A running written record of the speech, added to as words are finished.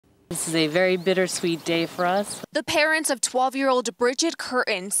This is a very bittersweet day for us. The parents of 12-year-old Brigid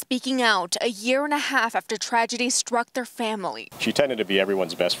Curtin speaking out a year and a half after tragedy struck their family. She tended to be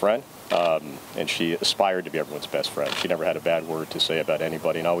everyone's best friend, and she aspired to be everyone's best friend. She never had a bad word to say about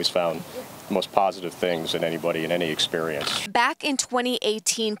anybody and always found the most positive things in anybody in any experience. Back in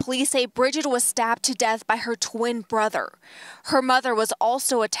 2018, police say Brigid was stabbed to death by her twin brother. Her mother was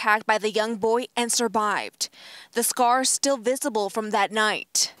also attacked by the young boy and survived. The scars still visible from that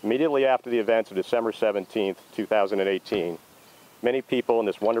night. Immediately after the events of December 17th, 2018, many people in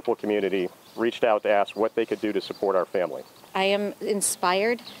this wonderful community reached out to ask what they could do to support our family. I am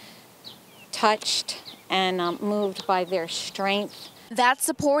inspired, touched, and moved by their strength. That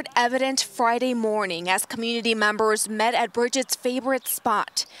support evident Friday morning as community members met at Brigid's favorite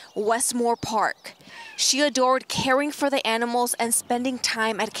spot, Westmore Park. She adored caring for the animals and spending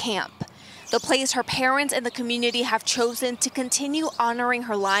time at camp. The place her parents and the community have chosen to continue honoring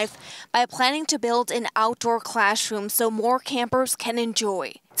her life by planning to build an outdoor classroom so more campers can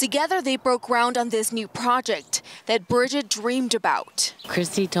enjoy. Together, they broke ground on this new project that Brigid dreamed about.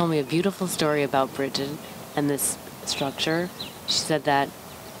 Christy told me a beautiful story about Brigid and this structure. She said that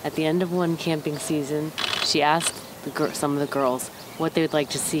at the end of one camping season, she asked some of the girls what they would like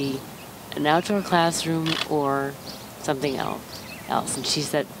to see, an outdoor classroom or something else.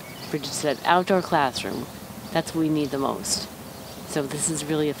 And Brigid said, outdoor classroom, that's what we need the most. So this is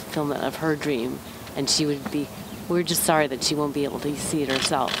really a fulfillment of her dream, and we're just sorry that she won't be able to see it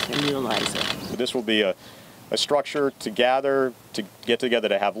herself and utilize it. This will be a structure to gather, to get together,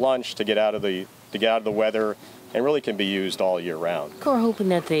 to have lunch, to get out of the weather, and really can be used all year round. We're hoping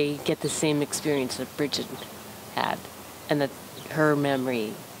that they get the same experience that Brigid had, and that her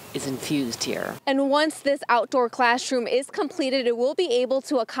memory is infused here. And once this outdoor classroom is completed, it will be able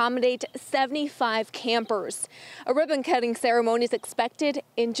to accommodate 75 campers. A ribbon-cutting ceremony is expected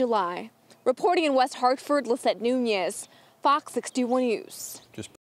in July. Reporting in West Hartford, Lisette Nunez, Fox 61 News.